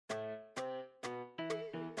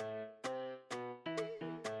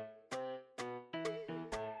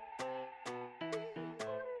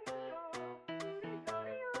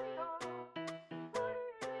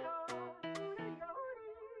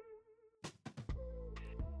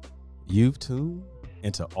You've tuned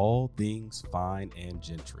into All Things Fine and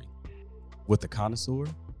Gentry with the connoisseur,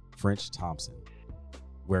 French Thompson,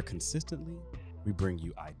 where consistently we bring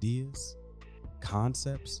you ideas,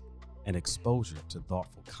 concepts, and exposure to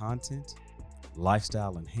thoughtful content,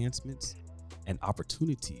 lifestyle enhancements, and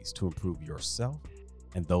opportunities to improve yourself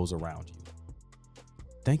and those around you.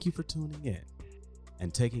 Thank you for tuning in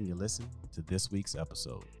and taking a listen to this week's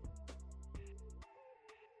episode.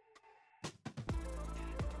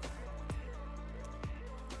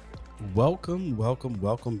 Welcome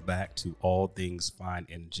back to All Things Fine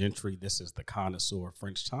and Gentry. This is the connoisseur,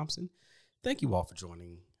 French Thompson. Thank you all for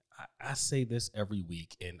joining. I say this every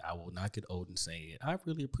week, and I will not get old in saying it. I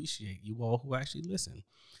really appreciate you all who actually listen,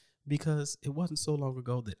 because it wasn't so long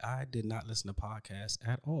ago that I did not listen to podcasts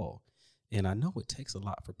at all. And I know it takes a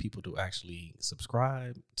lot for people to actually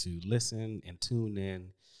subscribe, to listen, and tune in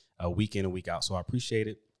week in and week out. So I appreciate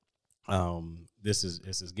it. This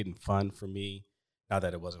is getting fun for me. Not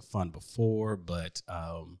that it wasn't fun before, but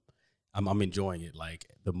I'm enjoying it. Like,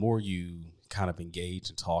 the more you kind of engage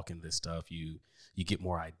and talk in this stuff, you get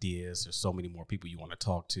more ideas. There's so many more people you want to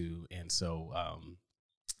talk to, and so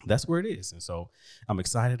that's where it is. And so I'm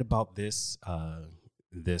excited about this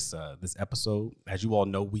this episode. As you all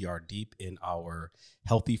know, we are deep in our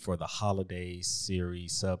Healthy for the Holidays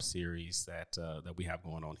series, sub-series that we have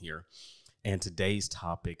going on here. And today's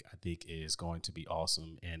topic, I think, is going to be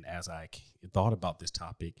awesome. And as I thought about this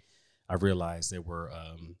topic, I realized there were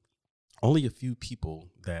only a few people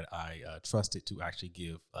that I trusted to actually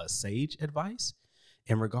give sage advice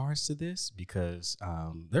in regards to this, because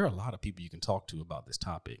there are a lot of people you can talk to about this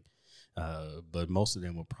topic, but most of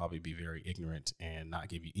them will probably be very ignorant and not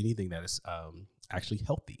give you anything that is actually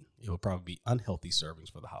healthy. It will probably be unhealthy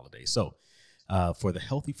servings for the holidays. So for the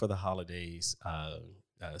Healthy for the Holidays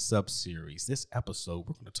sub-series, this episode,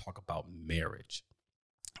 we're going to talk about marriage.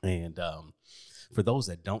 And for those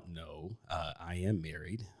that don't know, I am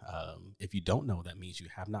married. If you don't know, that means you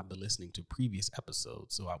have not been listening to previous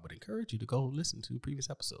episodes. So I would encourage you to go listen to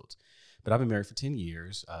previous episodes. But I've been married for 10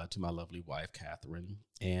 years to my lovely wife, Catherine.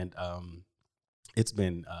 And it's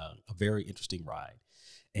been a very interesting ride.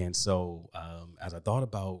 And so as I thought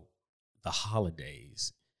about the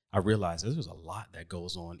holidays, I realized there's a lot that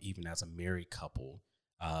goes on even as a married couple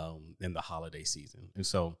in the holiday season. And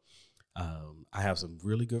so I have some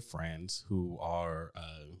really good friends who are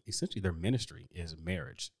essentially their ministry is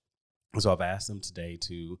marriage. And so I've asked them today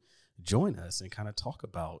to join us and kind of talk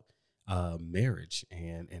about marriage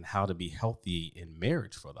and how to be healthy in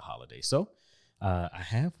marriage for the holiday. So I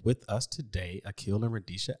have with us today Akil and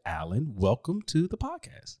Radisha Allen. Welcome to the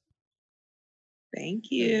podcast.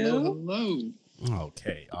 Thank you. Hello.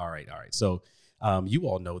 Okay. All right. So you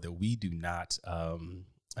all know that we do not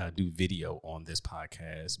do video on this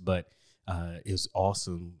podcast, but it's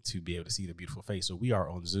awesome to be able to see the beautiful face. So we are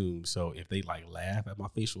on Zoom. So if they laugh at my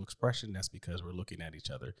facial expression, that's because we're looking at each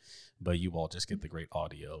other, but you all just get the great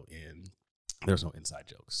audio and there's no inside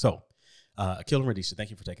jokes. So Akil and Radisha, thank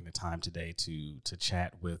you for taking the time today to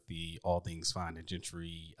chat with the All Things Fine and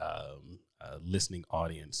Gentry listening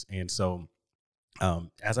audience. And so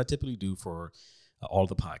as I typically do for all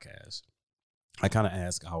the podcasts, I kind of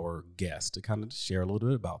ask our guests to kind of share a little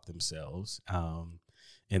bit about themselves,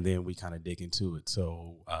 and then we kind of dig into it.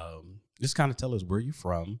 So just kind of tell us where you're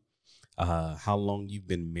from, how long you've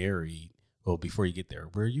been married. Well, before you get there,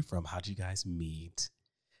 where are you from? How'd you guys meet?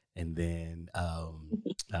 And then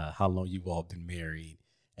how long you've all been married,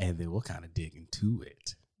 and then we'll kind of dig into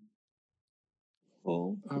it.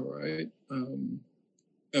 Cool. All right.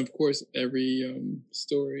 Of course, every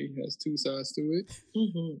story has two sides to it.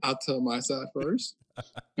 Mm-hmm. I'll tell my side first.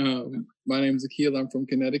 My name is Akil. I'm from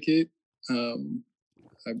Connecticut.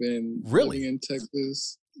 I've been living in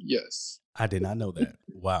Texas. Yes. I did not know that.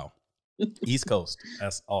 Wow. East Coast.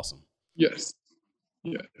 That's awesome. Yes.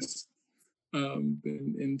 Been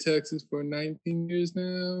in Texas for 19 years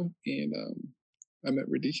now, and I met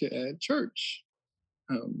Radisha at church.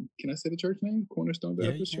 Can I say the church name? Cornerstone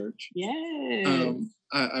Baptist Church? Yes.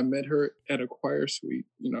 I met her at a choir suite.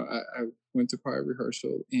 You know, I went to choir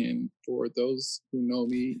rehearsal, and for those who know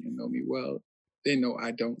me and know me well, they know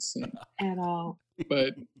I don't sing at all.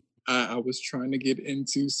 But I was trying to get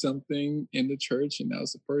into something in the church, and that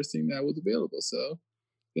was the first thing that was available. So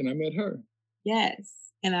then I met her. Yes.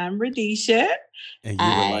 And I'm Radisha. And you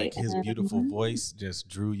were like, his beautiful voice just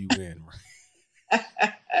drew you in.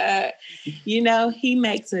 You know, he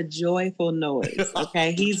makes a joyful noise.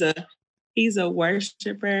 Okay. He's a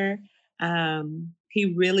worshiper. He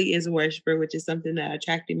really is a worshiper, which is something that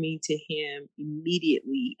attracted me to him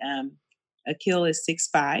immediately. Akil is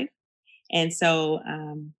 6'5", And so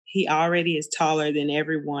he already is taller than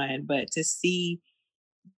everyone, but to see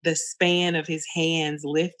the span of his hands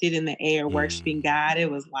lifted in the air worshiping God, it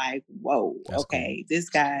was like, whoa, That's okay, cool. this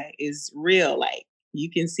guy is real. Like, you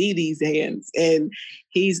can see these hands, and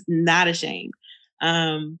he's not ashamed.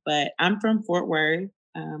 But I'm from Fort Worth,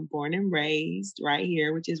 born and raised right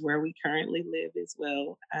here, which is where we currently live as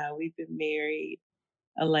well. We've been married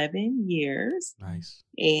 11 years, Nice.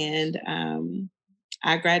 and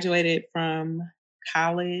I graduated from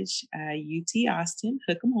college, UT Austin,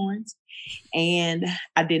 Hook'em Horns, and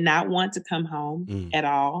I did not want to come home at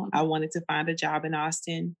all. I wanted to find a job in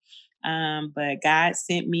Austin, but God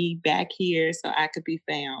sent me back here so I could be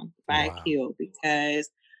found by a kill, because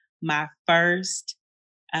my first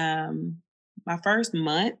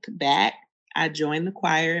month back, I joined the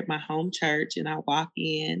choir at my home church, and I walk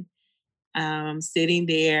in, sitting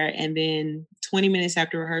there, and then 20 minutes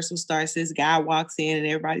after rehearsal starts, this guy walks in and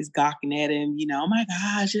everybody's gawking at him, oh my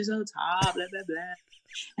gosh, you're so tall, blah, blah, blah.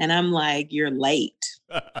 And I'm like, you're late,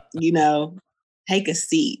 take a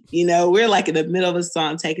seat. We're like in the middle of a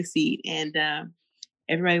song, take a seat. And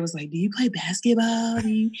everybody was like, do you play basketball?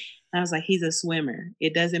 And I was like, he's a swimmer.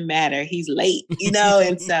 It doesn't matter. He's late,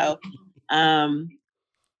 And so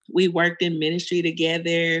we worked in ministry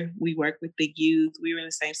together. We worked with the youth. We were in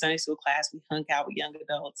the same Sunday school class. We hung out with young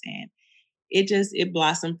adults, and it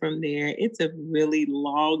blossomed from there. It's a really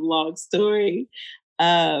long story.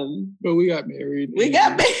 But we got married. We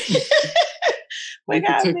got married. We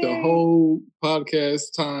could take the whole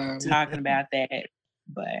podcast time talking about that.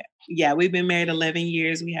 But yeah, we've been married 11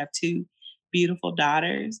 years. We have 2 beautiful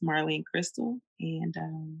daughters, Marley and Crystal. And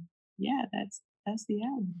yeah, that's the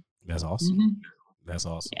album. That's awesome. Mm-hmm. That's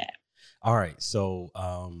awesome. Yeah. All right. So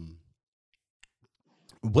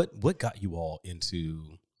what got you all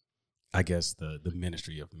into, I guess, the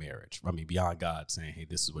ministry of marriage? I mean, beyond God saying, hey,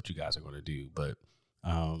 this is what you guys are going to do, but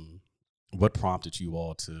what prompted you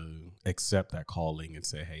all to accept that calling and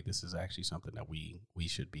say, hey, this is actually something that we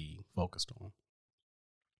should be focused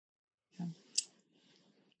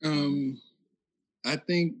on? I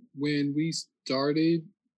think when we started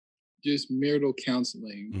just marital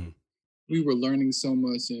counseling, we were learning so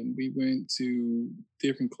much, and we went to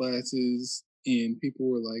different classes, and people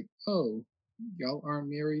were like, oh, y'all aren't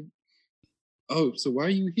married? Oh, so why are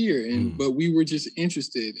you here? And but we were just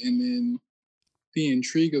interested. And then the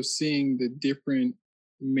intrigue of seeing the different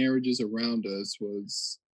marriages around us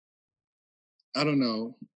was, I don't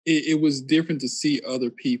know, it was different to see other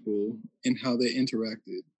people and how they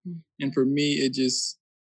interacted. And for me,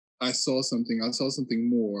 I saw something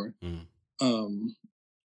more.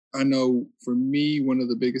 I know for me, one of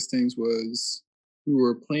the biggest things was we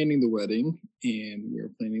were planning the wedding.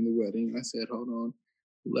 I said, hold on,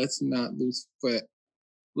 let's not lose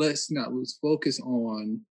focus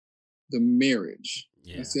on the marriage.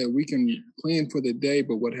 Yeah. I said, we can plan for the day,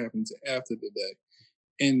 but what happens after the day?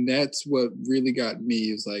 And that's what really got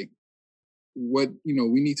me, is like, what, we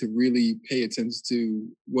need to really pay attention to,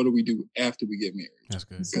 what do we do after we get married? That's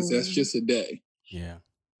good. Because that's just a day. Yeah.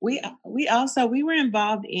 We were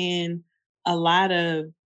involved in a lot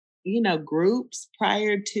of, groups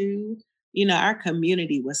prior to, our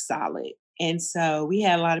community was solid. And so we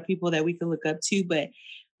had a lot of people that we could look up to, but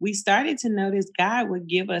we started to notice God would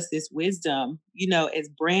give us this wisdom, as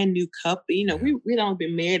brand new couple. We'd only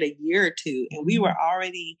been married a year or two, and we were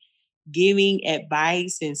already giving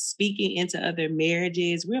advice and speaking into other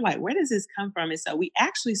marriages. We're like, where does this come from? And so we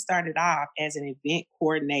actually started off as an event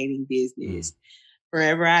coordinating business.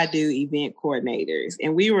 Forever I Do event coordinators.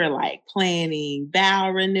 And we were like planning vow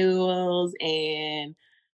renewals and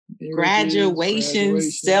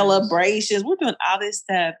graduations, celebrations. We're doing all this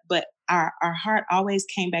stuff, but our heart always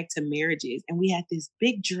came back to marriages. And we had this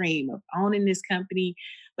big dream of owning this company,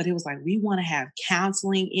 but it was like, we want to have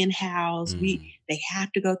counseling in-house. They have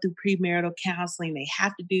to go through premarital counseling. They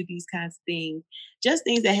have to do these kinds of things, just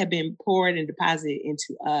things that have been poured and deposited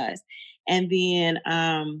into us. And then,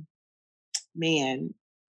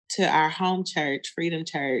 to our home church, Freedom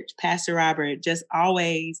Church, Pastor Robert just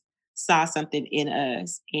always saw something in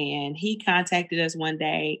us. And he contacted us one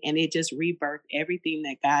day, and it just rebirthed everything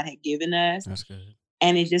that God had given us. That's good.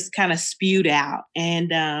 And it just kind of spewed out.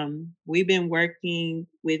 And we've been working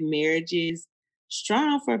with marriages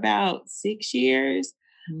strong for about 6 years.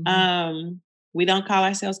 We don't call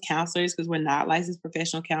ourselves counselors because we're not licensed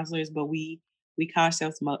professional counselors, but we call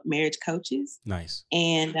ourselves marriage coaches. Nice.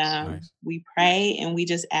 And we pray, and we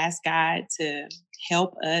just ask God to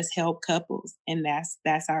help us help couples. And that's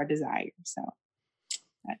our desire. So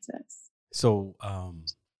that's us. So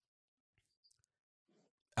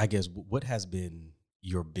I guess what has been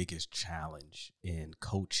your biggest challenge in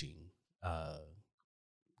coaching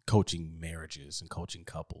coaching marriages and coaching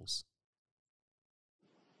couples?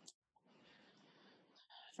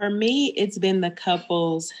 For me, it's been the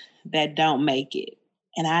couples that don't make it.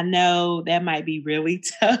 And I know that might be really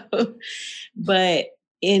tough, but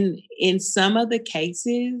in some of the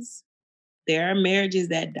cases, there are marriages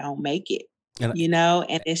that don't make it, And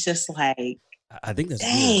and it's just like, I think that's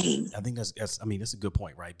good. dang. I think that's I mean, that's a good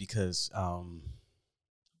point, right? Because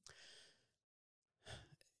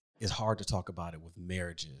it's hard to talk about it with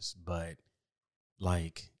marriages, but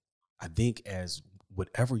like, I think as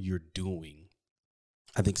whatever you're doing,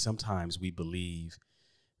 I think sometimes we believe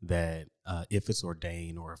that if it's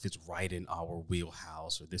ordained or if it's right in our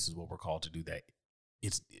wheelhouse or this is what we're called to do, that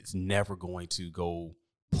it's never going to go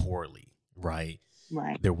poorly, right?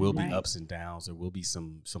 Right. There will be Right. ups and downs. There will be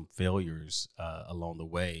some failures along the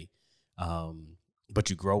way, but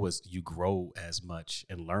you grow as much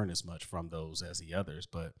and learn as much from those as the others.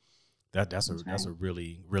 But that's Right. a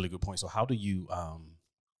really really good point. So how do you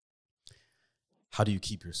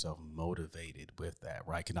keep yourself motivated with that,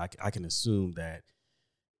 right? I can assume that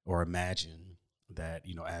or imagine that,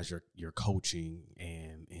 as you're coaching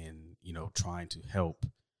and trying to help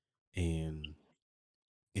and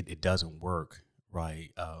it doesn't work,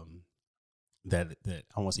 right? That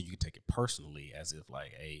I want to say you can take it personally as if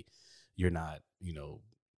like, hey, you're not,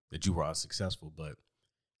 that you were unsuccessful, but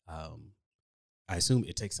I assume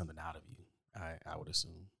it takes something out of you. I would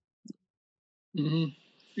assume. hmm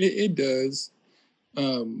it does.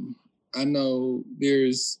 I know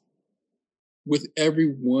with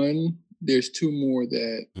every one, there's two more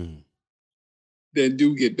that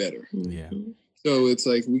do get better. Yeah. So it's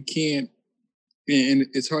like we can't, and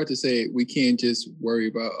it's hard to say we can't just worry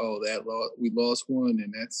about we lost one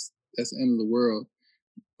and that's the end of the world.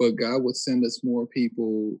 But God would send us more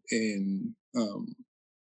people, and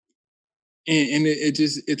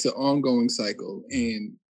it's an ongoing cycle,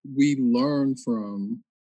 and we learn from,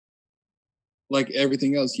 like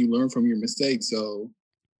everything else, you learn from your mistakes. So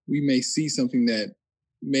we may see something that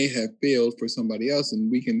may have failed for somebody else, and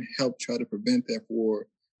we can help try to prevent that for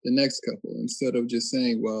the next couple, instead of just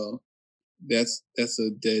saying, well, that's a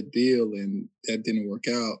dead deal and that didn't work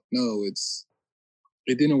out. No,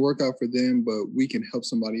 it didn't work out for them, but we can help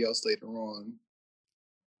somebody else later on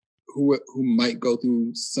who might go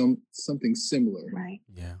through something similar. Right.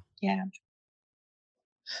 Yeah. Yeah.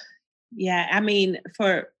 Yeah. I mean,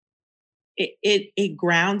 it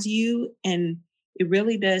grounds you, and it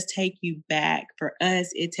really does take you back. For us,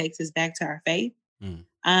 it takes us back to our faith.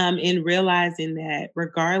 In realizing that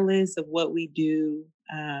regardless of what we do,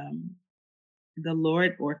 the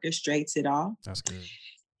Lord orchestrates it all. That's good.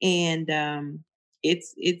 And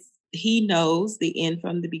it's He knows the end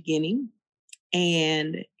from the beginning.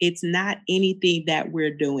 And it's not anything that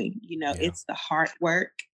we're doing. Yeah. It's the hard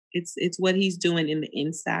work. It's what He's doing in the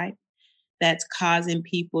inside that's causing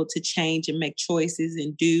people to change and make choices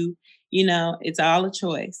and do. It's all a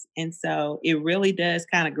choice. And so it really does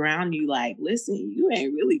kind of ground you, like, listen, you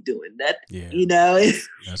ain't really doing nothing. Yeah.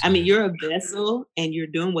 I mean, you're a vessel and you're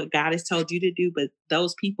doing what God has told you to do, but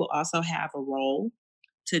those people also have a role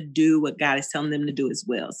to do what God is telling them to do as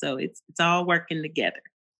well. So it's all working together.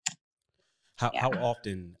 How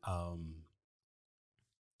often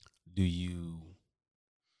do you,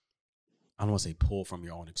 I don't want to say pull from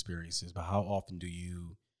your own experiences, but how often do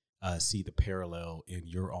you see the parallel in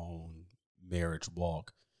your own marriage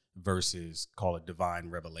walk versus, call it,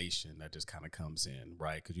 divine revelation that just kind of comes in,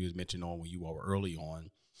 right? Because you was mentioning when you were early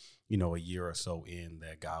on, a year or so in,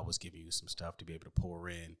 that God was giving you some stuff to be able to pour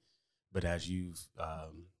in. But as you've,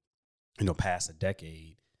 past a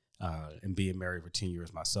decade and being married for 10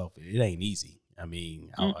 years myself, it ain't easy. I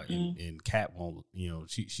mean, and Kat won't,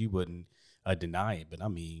 she wouldn't deny it. But I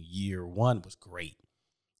mean, year one was great.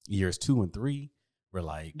 Years 2 and 3 were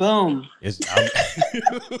like, boom.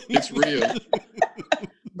 It's real.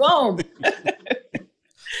 Boom.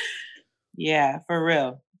 Yeah, for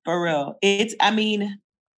real. For real.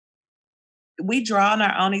 We draw on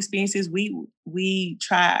our own experiences. We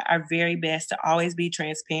try our very best to always be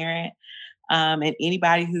transparent. And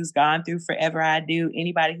anybody who's gone through Forever I Do,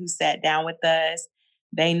 anybody who sat down with us,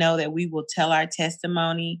 they know that we will tell our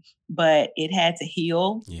testimony, but it had to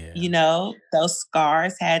heal. Yeah. Those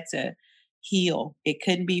scars had to heal. It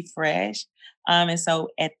couldn't be fresh. And so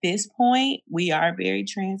at this point, we are very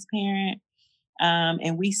transparent.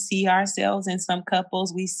 And we see ourselves in some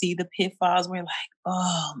couples. We see the pitfalls. We're like,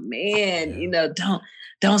 oh man,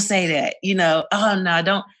 don't say that. Oh no,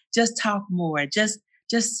 don't, just talk more. Just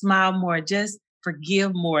smile more. Just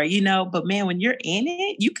forgive more, but man, when you're in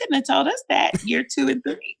it, you couldn't have told us that year 2 and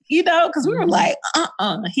 3, because we were like,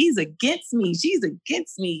 he's against me, she's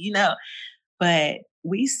against me, but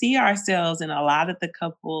we see ourselves in a lot of the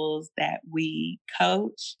couples that we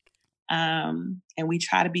coach. And we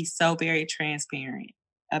try to be so very transparent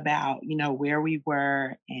about, where we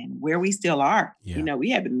were and where we still are. Yeah. We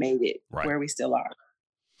haven't made it where we still are.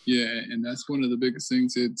 Yeah. And that's one of the biggest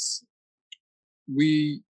things.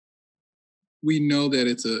 We know that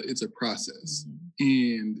it's a process,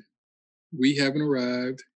 and we haven't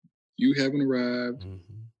arrived. You haven't arrived.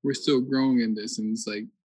 We're still growing in this. And it's like,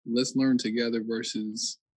 let's learn together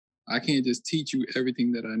versus I can't just teach you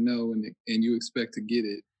everything that I know and you expect to get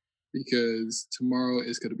it, because tomorrow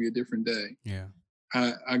is going to be a different day. Yeah.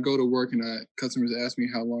 I go to work and customers ask me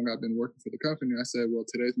how long I've been working for the company. I said, well,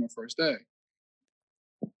 today's my first day.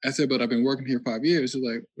 I said, but I've been working here 5 years. They're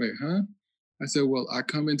like, wait, huh? I said, well, I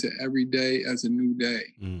come into every day as a new day.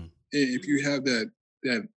 And if you have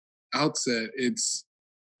that outset, it's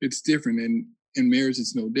different. And in marriage,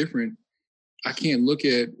 it's no different. I can't look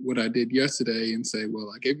at what I did yesterday and say,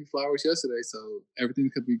 well, I gave you flowers yesterday, so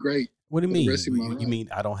everything could be great. What do you mean? You mean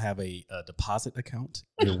I don't have a deposit account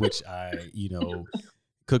in which I,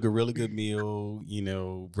 cook a really good meal,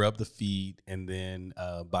 rub the feet, and then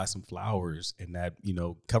buy some flowers, and that,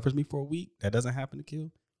 covers me for a week? That doesn't happen to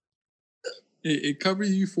Kill? It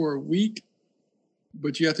covers you for a week,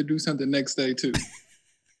 but you have to do something next day too.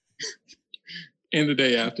 And the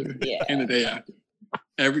day after. Yeah. And the day after.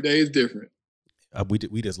 Every day is different.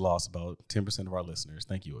 We just lost about 10% of our listeners.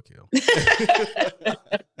 Thank you, Akil.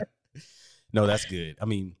 No, that's good. I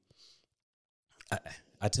mean,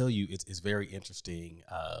 I tell you, it's very interesting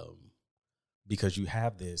because you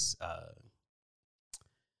have this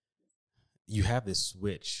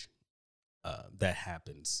switch that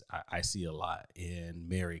happens. I see a lot in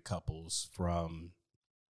married couples from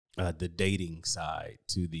the dating side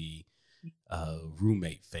to the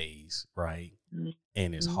roommate phase, right?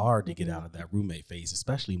 And it's hard to get out of that roommate phase,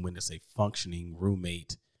 especially when it's a functioning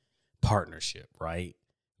roommate partnership, right?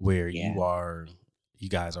 Where you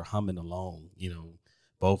guys are humming along,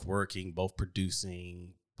 both working, both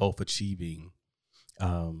producing, both achieving.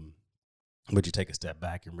 But you take a step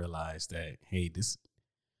back and realize that, hey,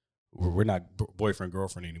 we're not boyfriend,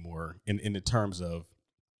 girlfriend anymore in the terms of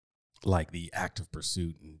like the active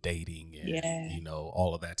pursuit and dating and,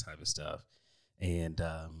 all of that type of stuff. And,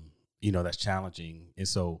 that's challenging. And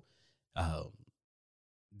so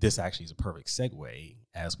this actually is a perfect segue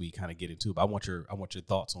as we kind of get into it. But I want your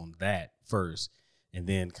thoughts on that first, and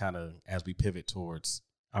then kind of as we pivot towards,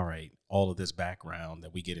 all right, all of this background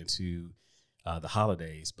that we get into the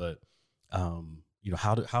holidays. But,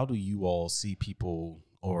 how do you all see people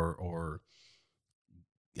or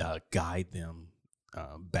guide them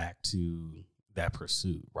back to that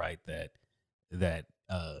pursuit, right? That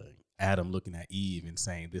Adam looking at Eve and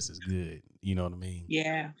saying, this is good. You know what I mean?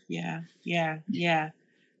 Yeah.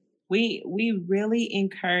 We really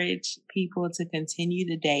encourage people to continue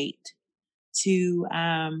to date.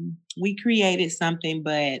 We created something,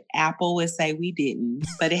 but Apple would say we didn't,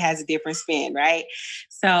 but it has a different spin, right?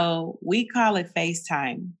 So we call it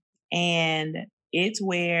FaceTime. And it's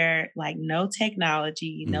where like no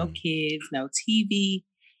technology, no kids, no TV.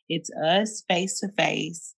 It's us face to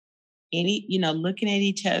face, looking at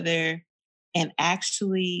each other and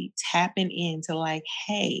actually tapping into like,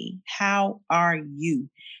 hey, how are you?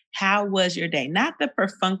 How was your day? Not the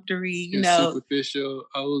perfunctory, superficial.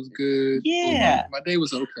 I was good. Yeah. My day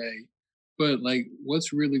was okay. But like,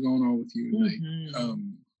 what's really going on with you tonight?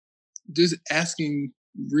 Just asking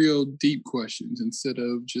real deep questions instead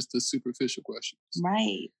of just the superficial questions.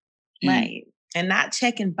 Right. And not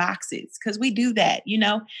checking boxes, because we do that.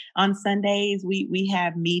 On Sundays we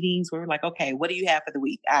have meetings where we're like, okay, what do you have for the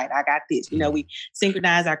week? All right, I got this. We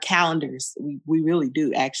synchronize our calendars. We really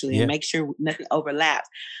do actually, and make sure nothing overlaps.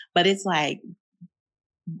 But it's like,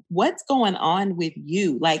 what's going on with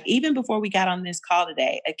you? Like even before we got on this call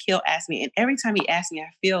today, Akil asked me, and every time he asks me, I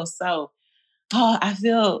feel I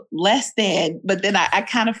feel less than, but then I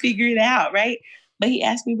kind of figure it out, right? But he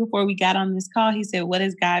asked me before we got on this call, he said, what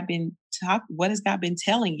has God been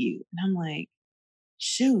telling you? And I'm like,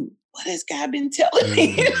 shoot, what has God been telling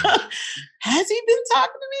me? Has he been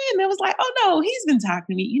talking to me? And it was like, oh no, he's been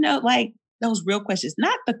talking to me. Like those real questions,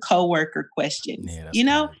 not the coworker questions.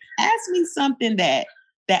 Yeah, ask me something that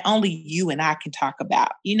only you and I can talk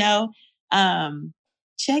about,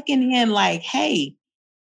 checking in like, hey,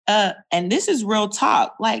 and this is real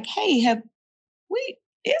talk. Like, hey,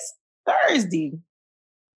 it's Thursday.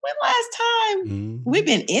 When last time we've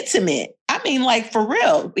been intimate? I mean, like for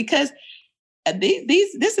real, because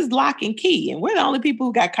this is lock and key, and we're the only people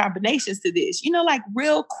who got combinations to this. Like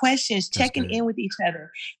real questions, checking in with each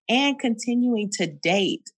other, and continuing to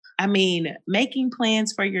date. I mean, making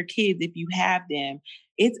plans for your kids if you have them.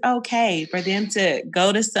 It's okay for them to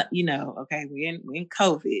go to okay, we're in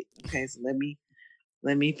COVID. Okay, so let me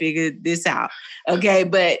figure this out. Okay,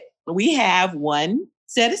 but we have one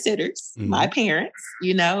set of sitters, my parents,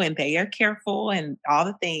 and they are careful and all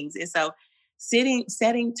the things. And so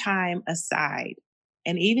setting time aside.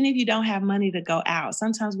 And even if you don't have money to go out,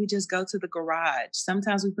 sometimes we just go to the garage.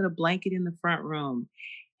 Sometimes we put a blanket in the front room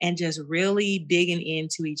and just really digging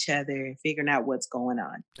into each other and figuring out what's going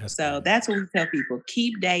on. That's what we tell people.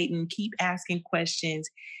 Keep dating, keep asking questions,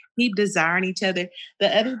 keep desiring each other.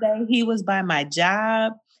 The other day he was by my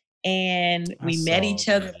job and we met each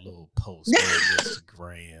other. Little post on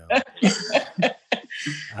Instagram.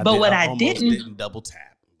 I didn't double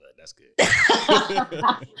tap, but that's good.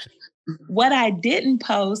 What I didn't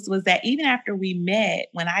post was that even after we met,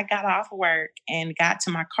 when I got off work and got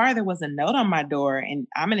to my car, there was a note on my door, and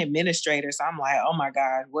I'm an administrator. So I'm like, oh my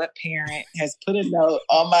God, what parent has put a note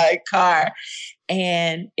on my car?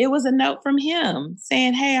 And it was a note from him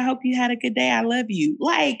saying, hey, I hope you had a good day. I love you.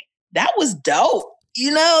 Like, that was dope.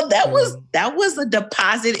 That was a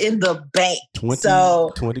deposit in the bank.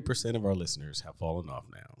 20% of our listeners have fallen off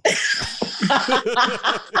now.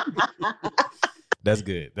 That's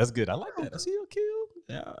good. That's good. I like that. I see you, Kill.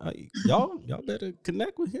 Y'all better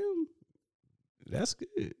connect with him. That's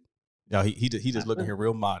good. Y'all, he just looking here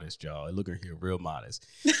real modest, y'all. Looking here real modest.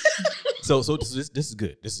 So this is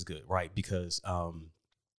good. This is good, right? Because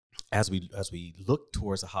as we look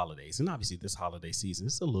towards the holidays, and obviously this holiday season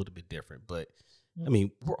is a little bit different, but I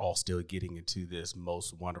mean, we're all still getting into this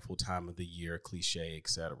most wonderful time of the year, cliche,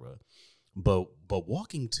 etc. But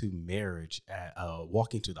walking to marriage,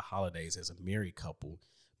 walking to the holidays as a married couple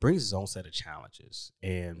brings its own set of challenges.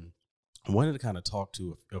 And I wanted to kind of talk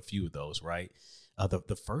to a few of those, right?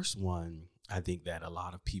 The first one I think that a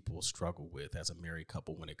lot of people struggle with as a married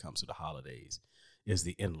couple when it comes to the holidays is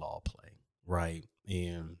the in-law play, right?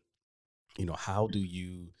 And, how do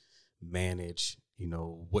you manage,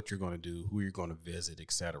 what you're going to do, who you're going to visit,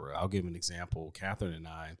 et cetera. I'll give an example. Catherine and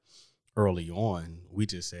I, early on, we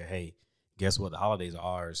just said, hey, guess what? The holidays are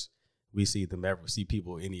ours. We see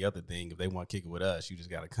people any other thing. If they want to kick it with us, you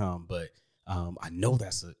just got to come. But I know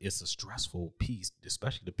it's a stressful piece,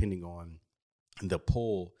 especially depending on the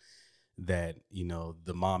pull that,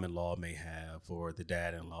 the mom-in-law may have or the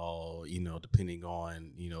dad-in-law, depending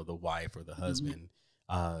on, the wife or the husband.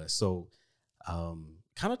 So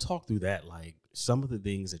kind of talk through that, like some of the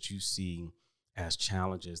things that you see as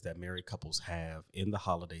challenges that married couples have in the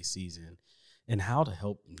holiday season and how to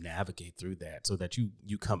help navigate through that so that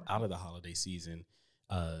you come out of the holiday season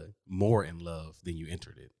more in love than you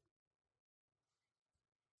entered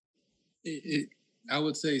it. I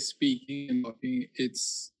would say speaking,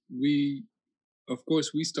 of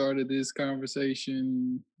course, we started this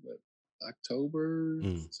conversation, October,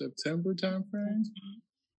 September timeframe.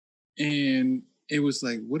 And it was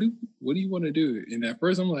like, what do you want to do? And at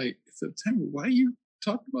first I'm like, September, why are you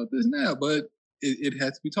talking about this now? But it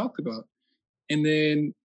had to be talked about. And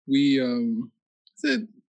then we said,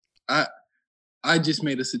 I just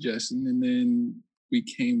made a suggestion, and then we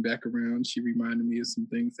came back around. She reminded me of some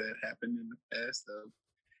things that happened in the past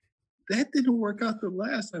that didn't work out the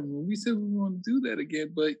last time when we said we want to do that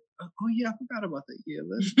again. But oh yeah, I forgot about that. Yeah,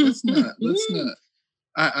 let's not.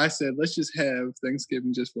 I said, let's just have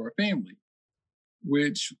Thanksgiving just for our family,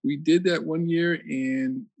 which we did that one year.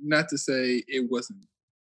 And not to say it was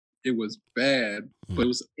bad, but it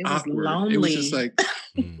was awkward. Lonely. It was just like,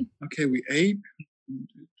 okay, we ate.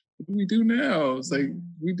 What do we do now? It's like,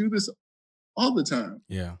 we do this all the time.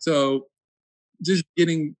 Yeah. So just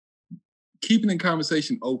keeping the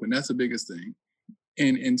conversation open, that's the biggest thing.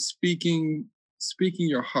 And speaking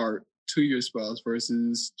your heart to your spouse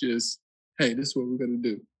versus just, hey, this is what we're going to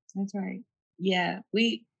do. That's right. Yeah.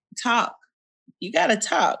 We talk. You got to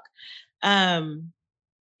talk.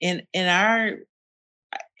 In our,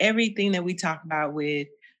 everything that we talk about with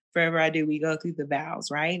Forever I Do, we go through the vows,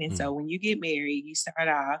 right? And so when you get married, you start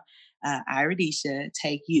off, I, Radisha,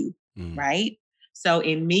 take you, right? So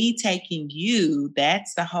in me taking you,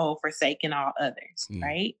 that's the whole forsaking all others,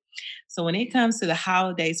 right? So when it comes to the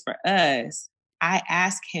holidays for us, I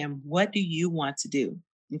ask him, what do you want to do?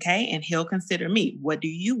 Okay. And he'll consider me, what do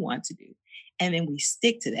you want to do? And then we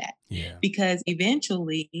stick to that. Yeah. Because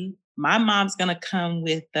eventually my mom's going to come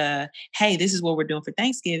with hey, this is what we're doing for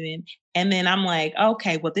Thanksgiving. And then I'm like,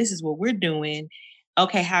 okay, well, this is what we're doing.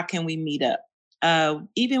 Okay, how can we meet up?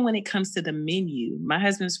 even when it comes to the menu, my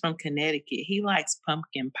husband's from Connecticut. He likes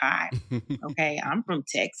pumpkin pie. Okay. I'm from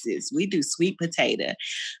Texas. We do sweet potato.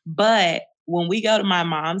 But when we go to my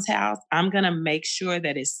mom's house, I'm going to make sure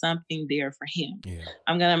that it's something there for him. Yeah.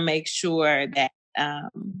 I'm going to make sure that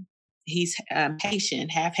he's Haitian,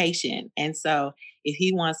 half Haitian. And so if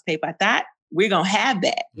he wants paper patat, we're going to have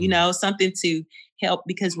that, something to help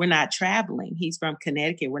because we're not traveling. He's from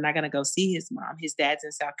Connecticut. We're not going to go see his mom. His dad's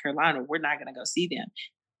in South Carolina. We're not going to go see them.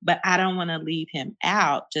 But I don't want to leave him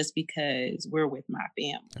out just because we're with my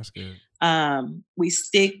family. That's good. We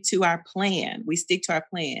stick to our plan.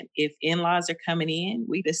 If in-laws are coming in,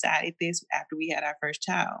 we decided this after we had our first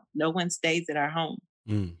child. No one stays at our home.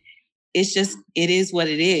 It's just, it is what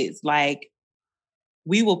it is. Like,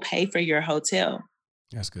 we will pay for your hotel.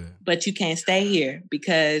 That's good. But you can't stay here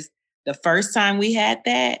because the first time we had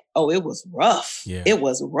that, it was rough. Yeah. It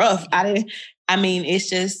was rough. It's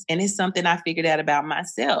just, and it's something I figured out about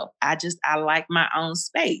myself. I like my own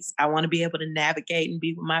space. I want to be able to navigate and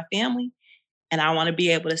be with my family. And I want to be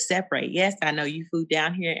able to separate. Yes, I know you flew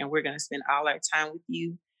down here and we're going to spend all our time with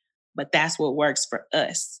you, but that's what works for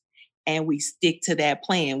us. And we stick to that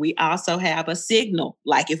plan. We also have a signal.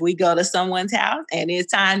 Like if we go to someone's house and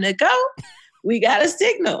it's time to go, we got a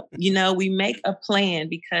signal. We make a plan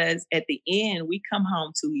because at the end, we come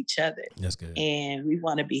home to each other. That's good. And we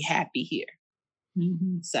want to be happy here.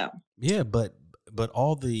 Mm-hmm. So yeah, but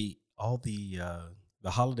all the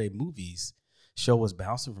holiday movies show us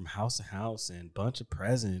bouncing from house to house and bunch of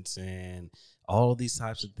presents and all of these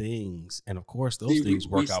types of things. And of course, those things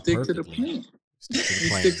work out perfectly.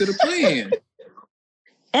 Stick to the plan.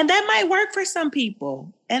 And that might work for some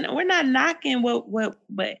people. And we're not knocking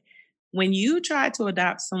but when you try to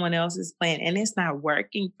adopt someone else's plan and it's not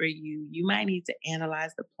working for you, you might need to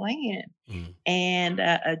analyze the plan and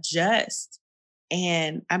adjust.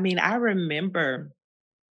 And I remember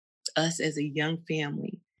us as a young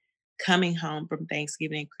family coming home from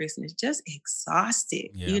Thanksgiving and Christmas, just exhausted,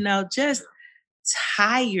 just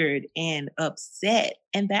tired and upset.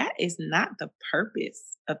 And that is not the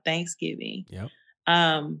purpose of Thanksgiving. Yep.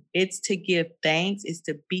 It's to give thanks. It's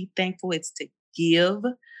to be thankful. It's to give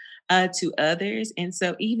to others. And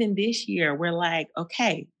so even this year, we're like,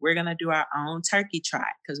 okay, we're going to do our own turkey trot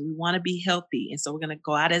because we want to be healthy. And so we're going to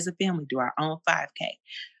go out as a family, do our own 5K.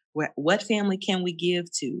 What family can we give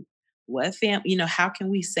to? What family, how can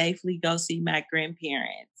we safely go see my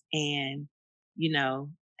grandparents and,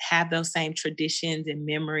 have those same traditions and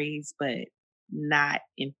memories, but not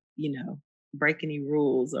break any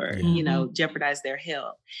rules or, jeopardize their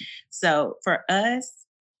health. So for us,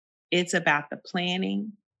 it's about the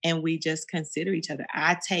planning. And we just consider each other.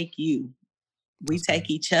 I take you. We take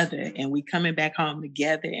each other and we coming back home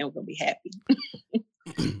together and we're going to be happy.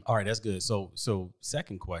 All right. That's good. So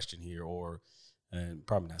second question here,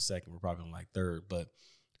 probably not second, we're probably on like third, but,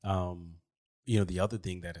 the other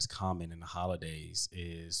thing that is common in the holidays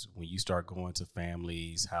is when you start going to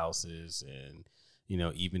families' houses and,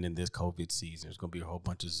 even in this COVID season, there's going to be a whole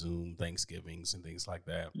bunch of Zoom Thanksgivings and things like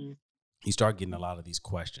that. You start getting a lot of these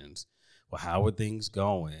questions. Well, how are things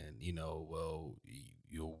going?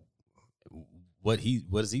 What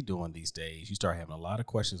is he doing these days? You start having a lot of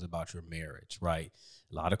questions about your marriage, right?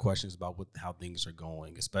 A lot of questions about how things are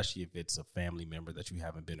going, especially if it's a family member that you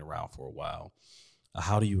haven't been around for a while.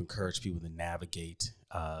 How do you encourage people to navigate,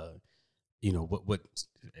 what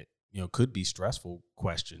could be stressful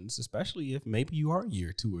questions, especially if maybe you are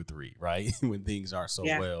year 2 or 3, right? When things aren't so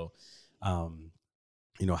well.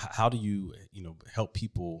 How do you, help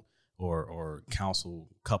people or counsel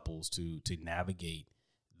couples to navigate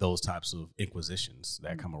those types of inquisitions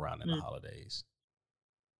that come around in the holidays?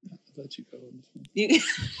 I'll let you go.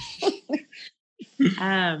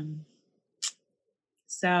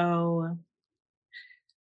 So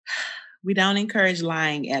we don't encourage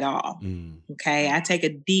lying at all. Okay. I take a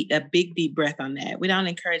big, deep breath on that. We don't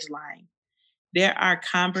encourage lying. There are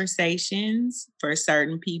conversations for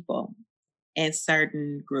certain people and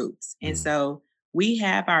certain groups. And so we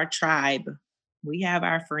have our tribe, we have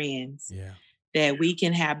our friends that we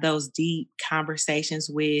can have those deep conversations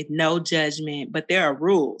with, no judgment, but there are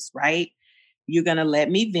rules, right? You're going to let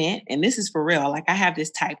me vent. And this is for real. Like I have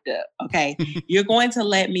this typed up. Okay. You're going to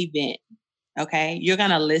let me vent. Okay. You're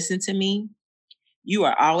going to listen to me. You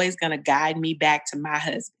are always going to guide me back to my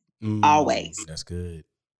husband. Always. That's good.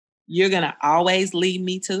 You're going to always lead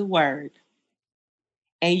me to the word.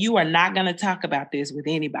 And you are not going to talk about this with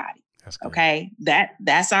anybody. Okay.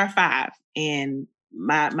 That's our 5. And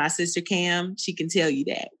my sister Cam, she can tell you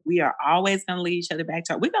that we are always going to lead each other back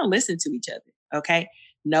to we're going to listen to each other. Okay.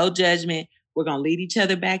 No judgment. We're going to lead each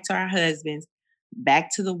other back to our husbands,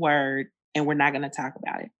 back to the word. and we're not going to talk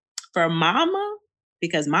about it. For mama,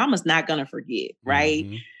 because mama's not going to forget, right?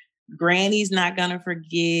 Mm-hmm. Granny's not going to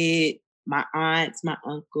forget, my aunts, my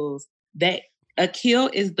uncles. That Akil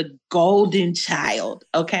is the golden child,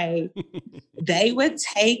 okay? They would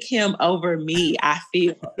take him over me, I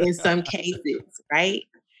feel, in some cases, right?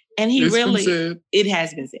 And it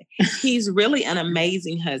has been said. He's really an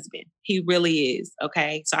amazing husband. He really is,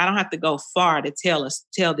 okay? So I don't have to go far to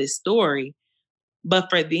tell this story. But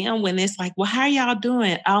for them, when it's like, well, how are y'all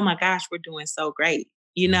doing? Oh my gosh, we're doing so great,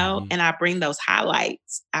 you know? Mm-hmm. And I bring those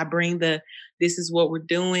highlights. I bring this is what we're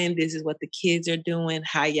doing. This is what the kids are doing.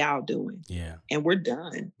 How y'all doing? Yeah. And we're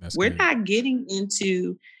done. We're not getting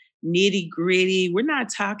into nitty gritty. We're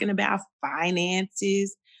not talking about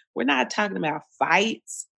finances. We're not talking about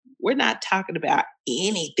fights. We're not talking about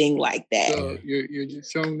anything like that. So you're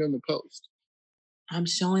just showing them the post. I'm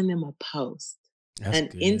showing them a post. That's an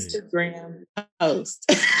good. Instagram post.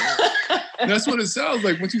 That's what it sounds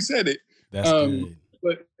like once you said it. That's good.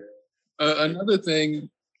 But another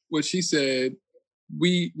thing, what she said,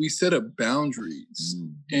 we set up boundaries.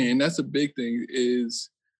 Mm-hmm. And that's a big thing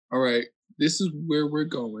is, all right, this is where we're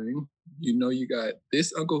going. You know, you got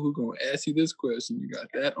this uncle who's going to ask you this question. You got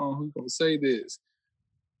that aunt who's going to say this.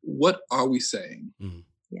 What are we saying? Mm-hmm.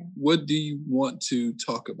 Yeah. What do you want to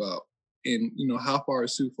talk about? And, you know, how far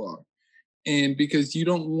is too far? And because you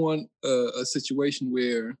don't want a situation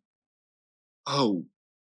where, oh,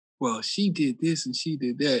 well, she did this and she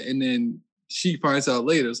did that. And then she finds out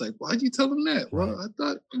later, it's like, why'd you tell them that? Right. Well, I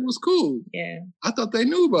thought it was cool. Yeah. I thought they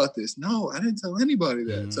knew about this. No, I didn't tell anybody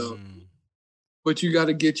that. So, but you got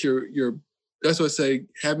to get your, that's what I say,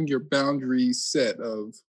 having your boundaries set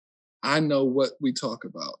of, I know what we talk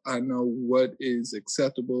about. I know what is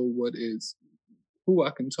acceptable, what is who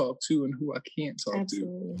I can talk to and who I can't talk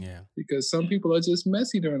Absolutely. to. Yeah. Because some people are just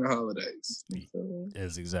messy during the holidays. Absolutely.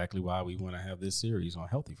 That's exactly why we want to have this series on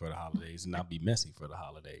healthy for the holidays and not be messy for the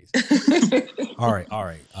holidays. All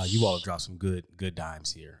right. You all dropped some good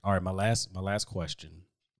dimes here. All right, my last question.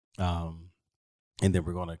 And then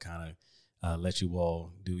we're going to kind of let you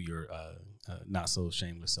all do your not so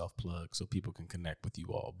shameless self-plug so people can connect with you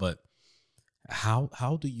all. But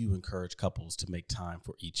how do you encourage couples to make time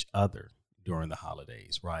for each other during the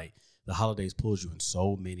holidays, right? The holidays pulls you in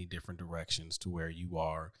so many different directions to where you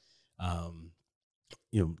are,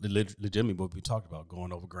 legitimately what we talked about,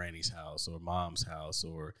 going over granny's house or mom's house,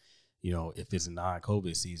 or, you know, if it's a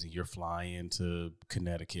non-COVID season, you're flying to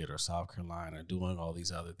Connecticut or South Carolina, doing all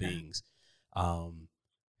these other things. How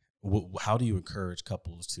do you encourage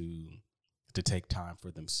couples to take time for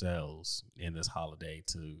themselves in this holiday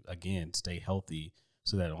to, again, stay healthy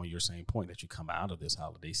so that on your same point that you come out of this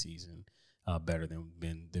holiday season better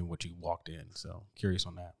than what you walked in? So curious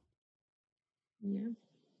on that. Yeah.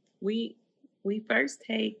 We first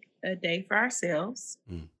take a day for ourselves.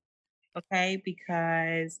 Okay,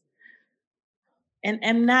 because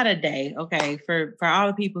and not a day, okay, for all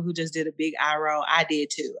the people who just did a big eye roll, I did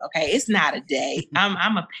too. Okay, it's not a day.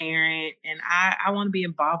 I'm a parent and I want to be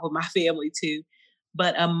involved with my family too.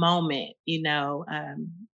 But a moment, you know,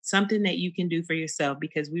 something that you can do for yourself,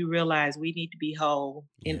 because we realize we need to be whole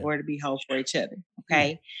in order to be whole for each other.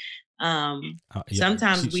 Okay.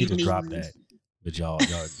 Sometimes she just dropped that, but y'all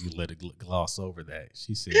you let it gloss over that.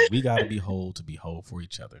 She said we got to be whole to be whole for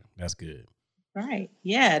each other. That's good. Right.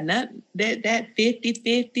 Yeah. Not that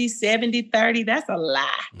 50-50, 70-30, that's a lie.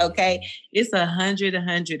 Okay. Mm-hmm. It's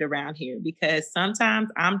 100 around here, because sometimes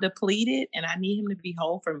I'm depleted and I need him to be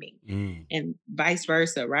whole for me and vice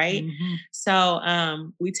versa. Right. Mm-hmm.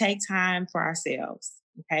 So we take time for ourselves.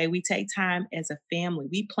 Okay. We take time as a family.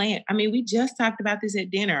 We plan. I mean, we just talked about this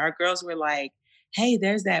at dinner. Our girls were like, hey,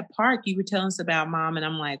 there's that park you were telling us about, Mom. And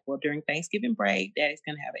I'm like, well, during Thanksgiving break, Daddy's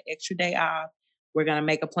going to have an extra day off. We're going to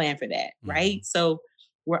make a plan for that, right? Mm-hmm. So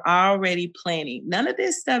we're already planning. None of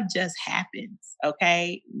this stuff just happens,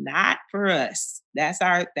 okay? Not for us. That's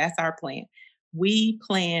our plan. We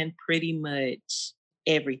plan pretty much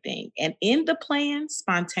everything. And in the plan,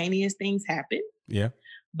 spontaneous things happen. Yeah.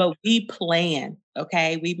 But we plan,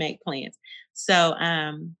 okay? We make plans. So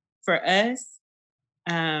for us,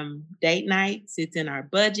 date night sits in our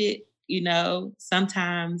budget. You know,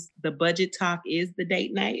 sometimes the budget talk is the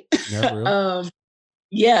date night. Yeah, really?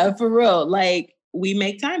 Yeah, for real. Like, we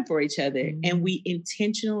make time for each other and we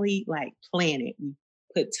intentionally like plan it. We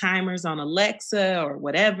put timers on Alexa or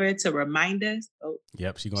whatever to remind us. Oh,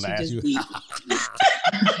 yep, she's gonna ask you.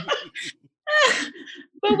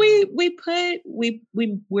 But we're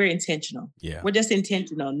intentional. Yeah. We're just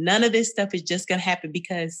intentional. None of this stuff is just gonna happen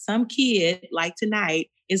because some kid, like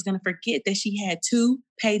tonight, is gonna forget that she had 2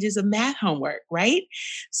 pages of math homework, right?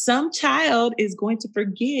 Some child is going to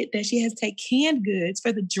forget that she has to take canned goods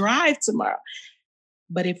for the drive tomorrow.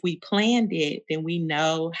 But if we planned it, then we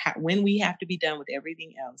know when we have to be done with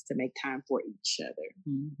everything else to make time for each other.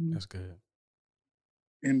 Mm-hmm. That's good.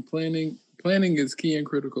 And planning is key and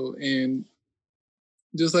critical. And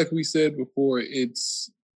just like we said before,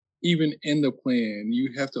 it's even in the plan,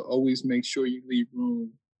 you have to always make sure you leave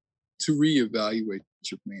room to reevaluate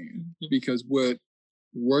your plan, because what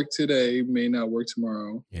worked today may not work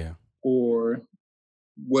tomorrow. Yeah. Or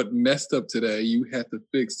what messed up today, you have to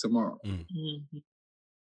fix tomorrow. Mm-hmm.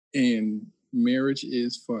 And marriage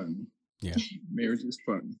is fun. Yeah. Marriage is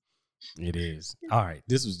fun. It is. All right.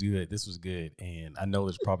 This was good. And I know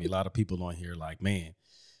there's probably a lot of people on here like, man,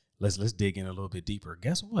 let's dig in a little bit deeper.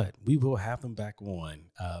 Guess what? We will have them back on.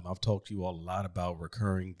 I've talked to you all a lot about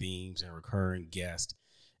recurring themes and recurring guests,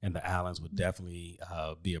 and the Allens would definitely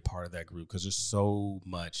be a part of that group because there's so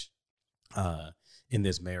much in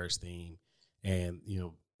this marriage theme. And,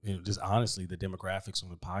 just honestly, the demographics on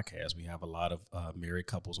the podcast, we have a lot of married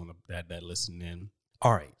couples on that listen in.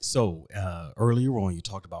 All right. So earlier on, you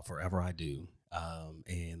talked about Forever I Do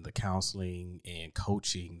and the counseling and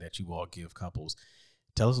coaching that you all give couples.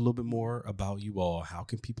 Tell us a little bit more about you all. How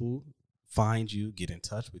can people find you, get in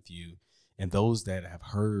touch with you, and those that have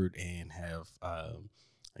heard and have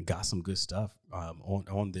got some good stuff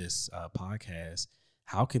on this podcast?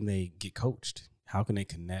 How can they get coached? How can they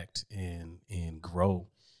connect and grow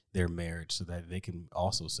their marriage so that they can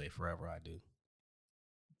also say Forever I Do?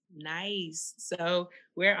 Nice. So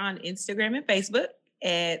we're on Instagram and Facebook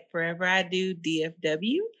at Forever I Do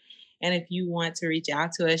DFW. And if you want to reach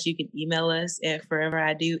out to us, you can email us at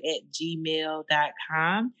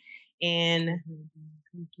foreverido@gmail.com and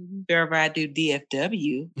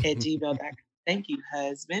foreverido.dfw@gmail.com. Thank you,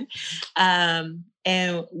 husband. And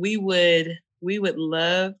we would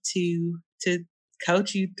love to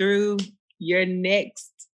coach you through your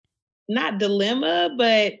next, not dilemma,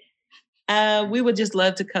 but we would just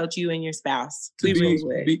love to coach you and your spouse. We really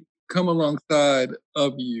would. Come alongside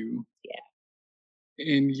of you. Yeah.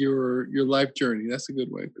 In your life journey. That's a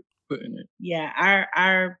good way of putting it. Yeah.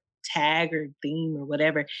 Our tag or theme or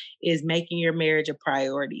whatever is making your marriage a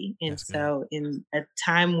priority. And so in a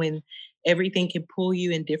time when everything can pull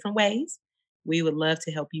you in different ways, we would love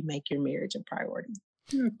to help you make your marriage a priority.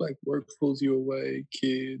 Yeah, like work pulls you away,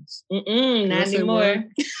 kids. Not anymore.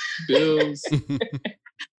 Bills.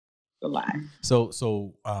 A lot. So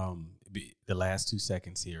the last 2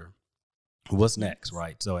 seconds here. What's next,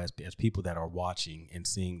 right? So as people that are watching and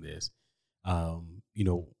seeing this,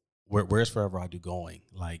 where's Forever I Do going?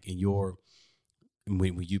 Like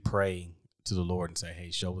when you pray to the Lord and say,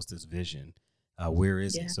 hey, show us this vision, where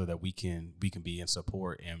is it, so that we can be in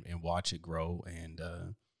support and watch it grow and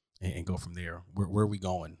go from there. Where are we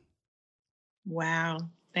going? Wow.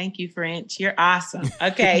 Thank you, French. You're awesome.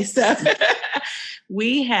 Okay. So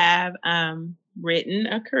we have written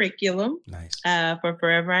a curriculum. Nice. For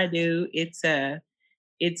Forever I Do. It's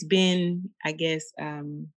been, I guess,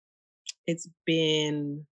 it's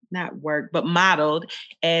been not worked, but modeled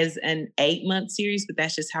as an 8-month series, but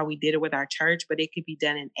that's just how we did it with our church, but it could be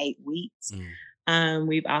done in 8 weeks.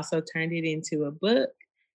 We've also turned it into a book.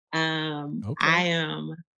 I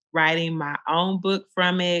am writing my own book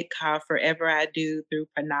from it called Forever I Do Through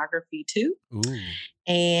Pornography Too. Ooh.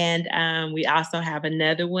 And we also have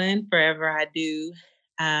another one, Forever I Do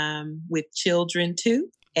with Children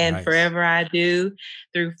Too, and nice. Forever I Do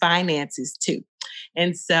Through Finances Too.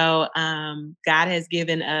 And so God has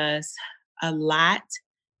given us a lot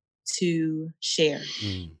to share.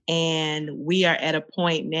 And we are at a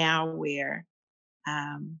point now where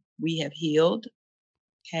we have healed.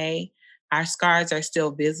 Okay. Our scars are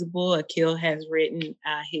still visible. Akil has written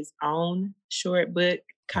his own short book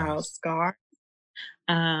called Scar.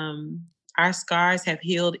 Our scars have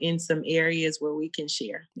healed in some areas where we can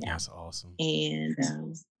share. That's awesome. And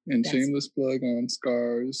shameless plug on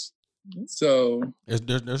scars. So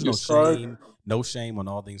there's no shame on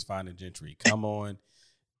All Things Fine and Gentry. Come on,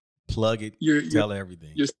 plug it, tell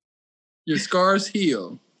everything. Your scars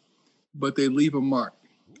heal, but they leave a mark.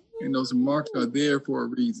 And those marks are there for a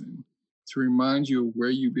reason, to remind you of where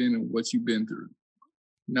you've been and what you've been through.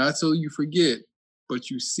 Not so you forget, but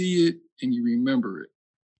you see it and you remember it,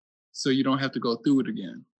 so you don't have to go through it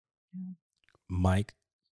again. Mic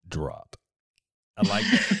drop. I like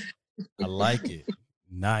that. I like it.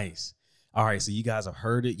 Nice. All right, so you guys have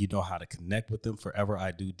heard it. You know how to connect with them. Forever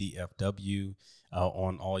I Do DFW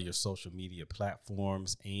on all your social media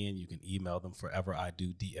platforms. And you can email them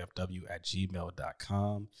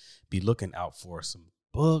foreveridodfw@gmail.com. Be looking out for some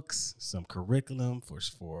books, some curriculum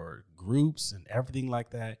for groups and everything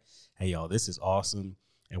like that. Hey, y'all, this is awesome.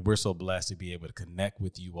 And we're so blessed to be able to connect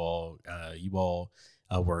with you all. You all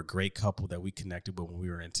were a great couple that we connected with when we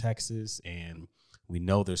were in Texas. And we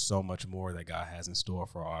know there's so much more that God has in store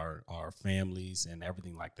for our families and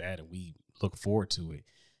everything like that. And we look forward to it.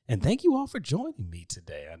 And thank you all for joining me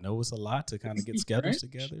today. I know it's a lot to kind of get schedules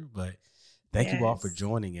together, but thank you all for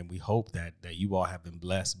joining. And we hope that you all have been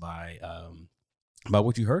blessed by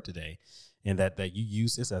what you heard today, and that you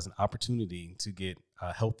use this as an opportunity to get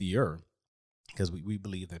healthier, because we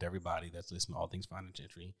believe that everybody that's listening to All Things Fine and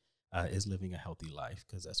Gentry is living a healthy life,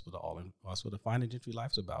 because that's what the Fine and Gentry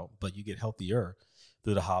life's about. But you get healthier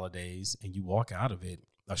through the holidays, and you walk out of it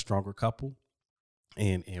a stronger couple,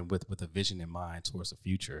 and with a vision in mind towards the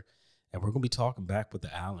future. And we're going to be talking back with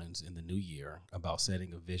the Allens in the new year about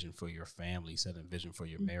setting a vision for your family, setting a vision for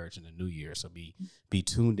your marriage in the new year. So be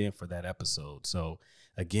tuned in for that episode. So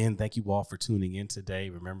again, thank you all for tuning in today.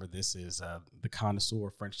 Remember, this is the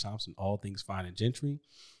Connoisseur, French Thompson, All Things Fine and Gentry.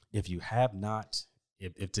 If you have not,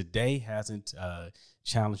 if today hasn't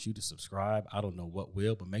challenged you to subscribe, I don't know what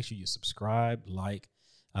will, but make sure you subscribe,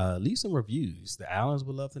 leave some reviews. The Allens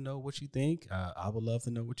would love to know what you think. I would love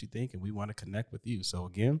to know what you think, and we want to connect with you. So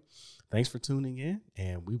again, thanks for tuning in,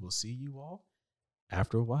 and we will see you all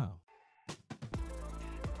after a while.